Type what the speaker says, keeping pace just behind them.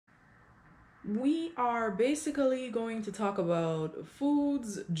We are basically going to talk about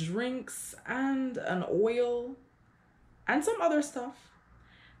foods, drinks, and an oil and some other stuff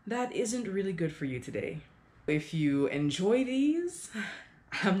that isn't really good for you today. If you enjoy these,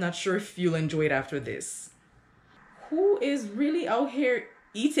 I'm not sure if you'll enjoy it after this. Who is really out here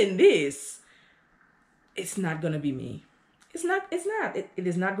eating this? It's not gonna be me. It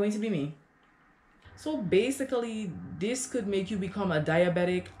is not going to be me. So basically, this could make you become a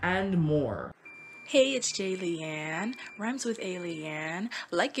diabetic and more. Hey, it's Jaliane, rhymes with alien.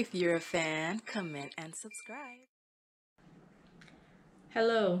 Like if you're a fan, comment and subscribe.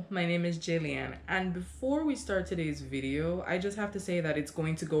 Hello, my name is Jaliane, and before we start today's video, I just have to say that it's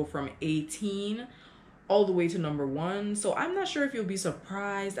going to go from 18 all the way to number 1, so I'm not sure if you'll be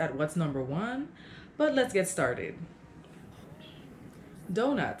surprised at what's number 1, but let's get started.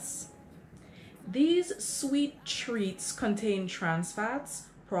 Donuts. These sweet treats contain trans fats,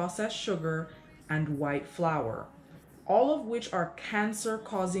 processed sugar, and white flour, all of which are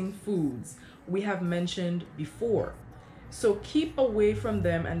cancer-causing foods we have mentioned before. So keep away from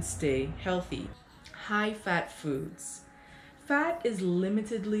them and stay healthy. High-fat foods. Fat is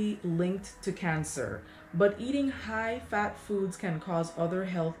limitedly linked to cancer, but eating high-fat foods can cause other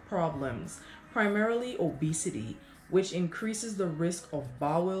health problems, primarily obesity, which increases the risk of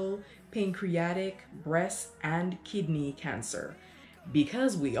bowel, pancreatic, breast, and kidney cancer,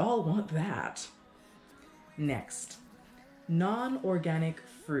 because we all want that. Next, non-organic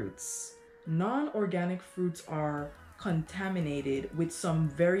fruits. Non-organic fruits are contaminated with some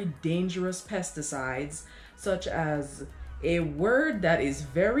very dangerous pesticides, such as a word that is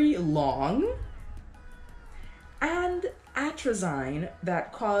very long, and atrazine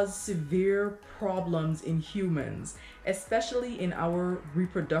that cause severe problems in humans, especially in our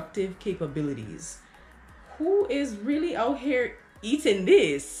reproductive capabilities. Who is really out here eating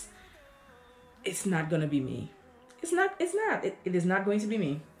this? It's not gonna be me. It is not going to be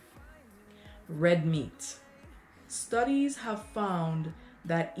me. Red meat. Studies have found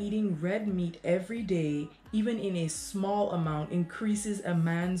that eating red meat every day, even in a small amount, increases a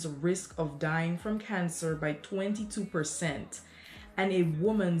man's risk of dying from cancer by 22% and a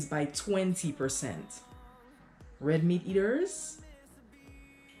woman's by 20%. Red meat eaters?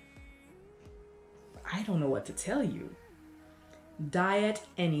 I don't know what to tell you. Diet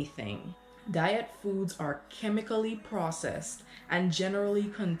anything. Diet foods are chemically processed and generally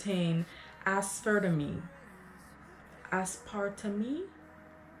contain aspartame.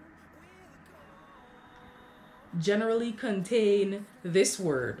 Generally contain this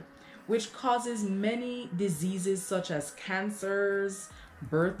word, which causes many diseases such as cancers,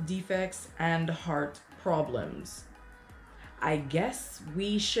 birth defects, and heart problems. I guess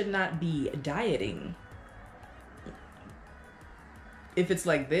we should not be dieting. If it's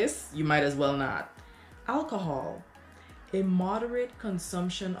like this, you might as well not. Alcohol. A moderate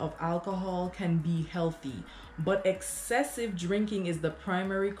consumption of alcohol can be healthy, but excessive drinking is the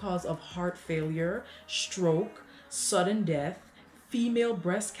primary cause of heart failure, stroke, sudden death, female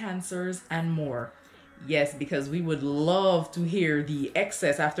breast cancers, and more. Yes, because we would love to hear the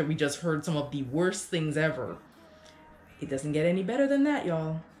excess after we just heard some of the worst things ever. It doesn't get any better than that,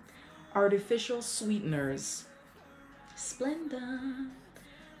 y'all. Artificial sweeteners. Splenda.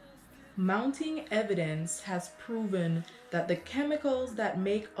 Mounting evidence has proven that the chemicals that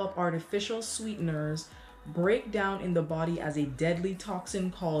make up artificial sweeteners break down in the body as a deadly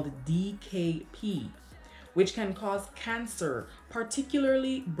toxin called DKP, which can cause cancer,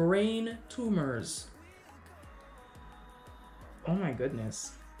 particularly brain tumors. Oh my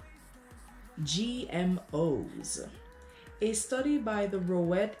goodness. GMOs. A study by the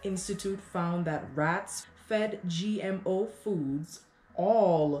Rowett Institute found that rats fed GMO foods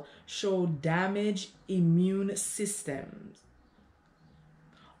all showed damaged immune systems.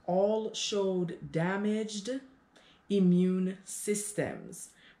 All showed damaged immune systems,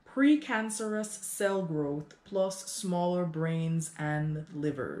 precancerous cell growth, plus smaller brains and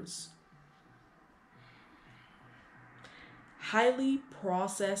livers. Highly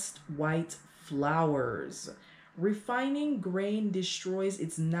processed white flours. Refining grain destroys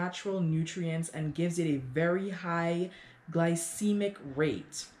its natural nutrients and gives it a very high glycemic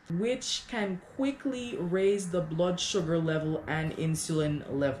rate, which can quickly raise the blood sugar level and insulin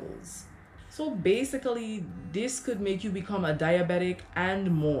levels. So basically, this could make you become a diabetic and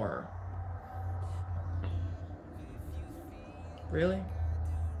more. Really?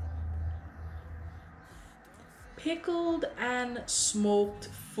 Pickled and smoked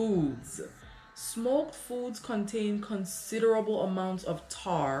foods. Smoked foods contain considerable amounts of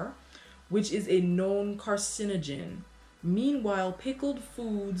tar, which is a known carcinogen. Meanwhile, pickled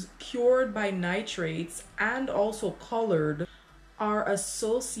foods cured by nitrates and also colored are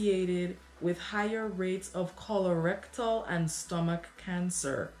associated with higher rates of colorectal and stomach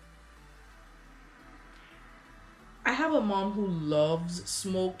cancer. I have a mom who loves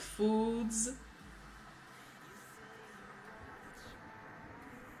smoked foods.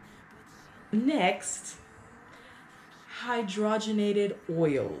 Next, hydrogenated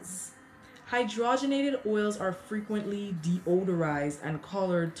oils. Hydrogenated oils are frequently deodorized and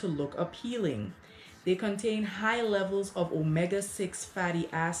colored to look appealing. They contain high levels of omega-6 fatty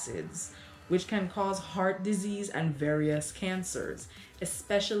acids, which can cause heart disease and various cancers,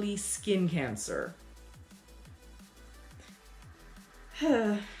 especially skin cancer.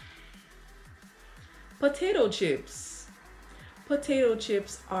 Potato chips. Potato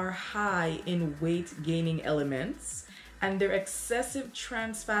chips are high in weight-gaining elements, and their excessive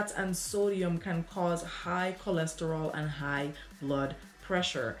trans fats and sodium can cause high cholesterol and high blood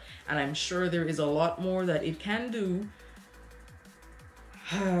pressure. And I'm sure there is a lot more that it can do.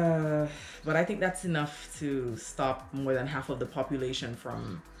 But I think that's enough to stop more than half of the population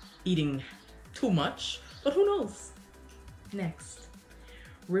from eating too much. But who knows? Next,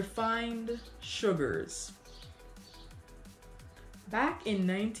 refined sugars. Back in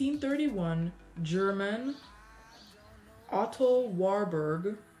 1931, German Otto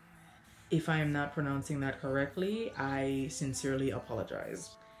Warburg, if I am not pronouncing that correctly, I sincerely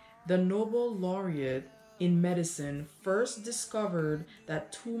apologize. The Nobel laureate in medicine first discovered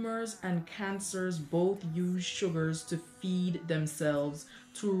that tumors and cancers both use sugars to feed themselves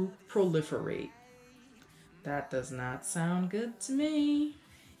to proliferate. That does not sound good to me.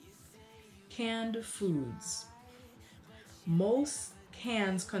 Canned foods. Most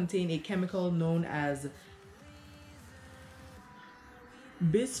cans contain a chemical known as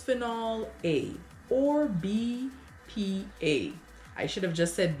bisphenol A or BPA. I should have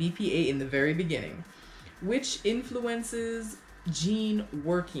just said BPA in the very beginning, which influences gene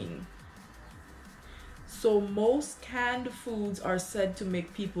working. So most canned foods are said to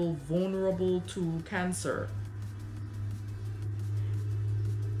make people vulnerable to cancer.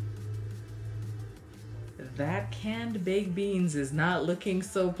 That canned baked beans is not looking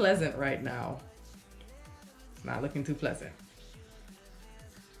so pleasant right now. It's not looking too pleasant.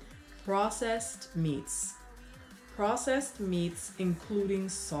 Processed meats. Processed meats, including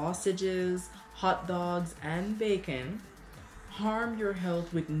sausages, hot dogs, and bacon, harm your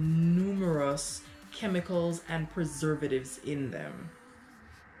health with numerous chemicals and preservatives in them.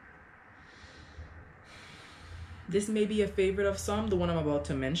 This may be a favorite of some, the one I'm about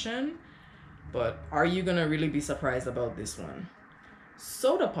to mention, but are you gonna really be surprised about this one?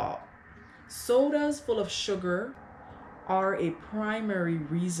 Soda pop. Sodas full of sugar are a primary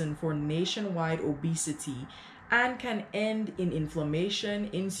reason for nationwide obesity and can end in inflammation,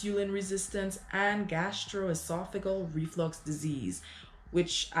 insulin resistance, and gastroesophageal reflux disease,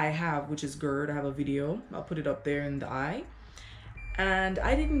 which I have, which is GERD. I have a video. I'll put it up there in the eye. And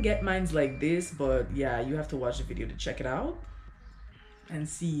I didn't get mine's like this, but yeah, you have to watch the video to check it out and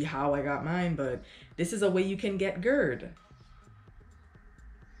see how I got mine. But this is a way you can get GERD.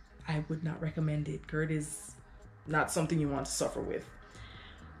 I would not recommend it. GERD is not something you want to suffer with.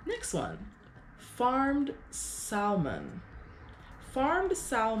 Next one, farmed salmon. Farmed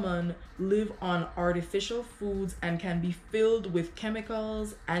salmon live on artificial foods and can be filled with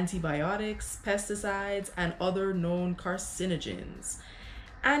chemicals, antibiotics, pesticides, and other known carcinogens.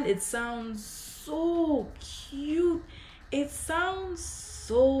 And it sounds so cute. It sounds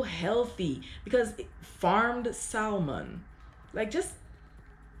so healthy because farmed salmon, like just,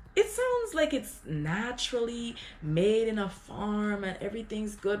 it sounds like it's naturally made in a farm and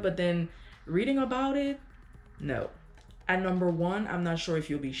everything's good, but then reading about it, no. And number one, I'm not sure if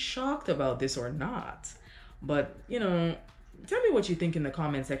you'll be shocked about this or not, but you know, tell me what you think in the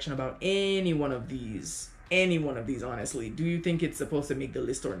comment section about any one of these, honestly. Do you think it's supposed to make the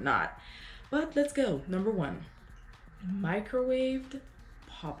list or not? But let's go. Number one, microwaved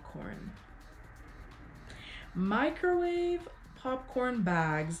popcorn. Microwave popcorn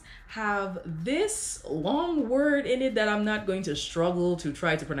bags have this long word in it that I'm not going to struggle to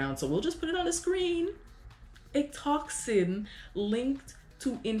try to pronounce, so we'll just put it on the screen. A toxin linked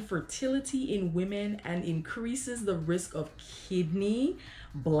to infertility in women and increases the risk of kidney,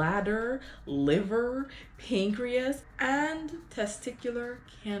 bladder, liver, pancreas, and testicular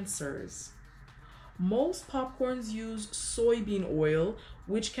cancers. Most popcorns use soybean oil,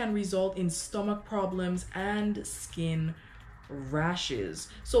 which can result in stomach problems and skin rashes.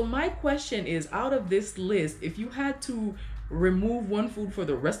 So my question is, out of this list, if you had to remove one food for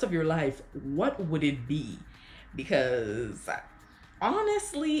the rest of your life, what would it be? because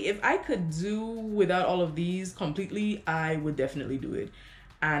honestly, if I could do without all of these completely, I would definitely do it.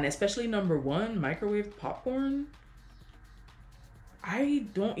 And especially number one, microwave popcorn. I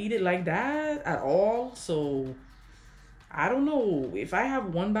don't eat it like that at all. So I don't know. If I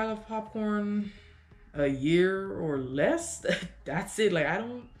have one bag of popcorn a year or less, that's it. Like, I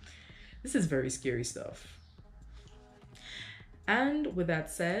don't. This is very scary stuff. And with that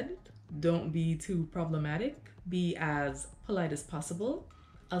said, don't be too problematic. Be as polite as possible.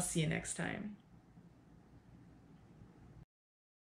 I'll see you next time.